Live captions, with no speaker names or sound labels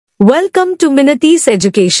Welcome to MINATI'S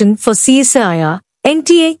Education for CSIR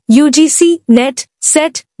NTA, UGC, NET,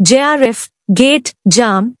 SET, JRF, GATE,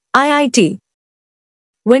 JAM, IIT.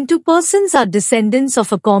 When two persons are descendants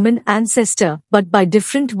of a common ancestor but by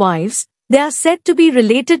different wives, they are said to be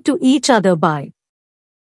related to each other by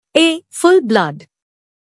A. Full blood,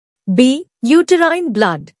 B. Uterine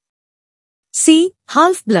blood, C.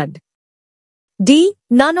 Half blood, D.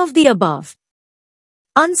 None of the above.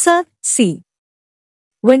 Answer C.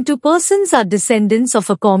 When two persons are descendants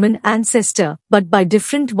of a common ancestor but by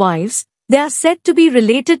different wives, they are said to be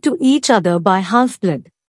related to each other by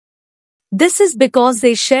half-blood. This is because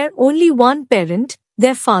they share only one parent,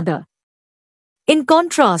 their father. In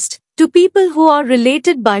contrast, two people who are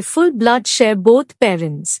related by full blood share both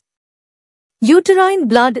parents. Uterine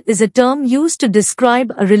blood is a term used to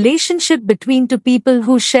describe a relationship between two people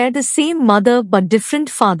who share the same mother but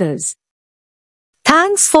different fathers.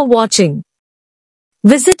 Thanks for watching.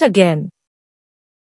 Visit again.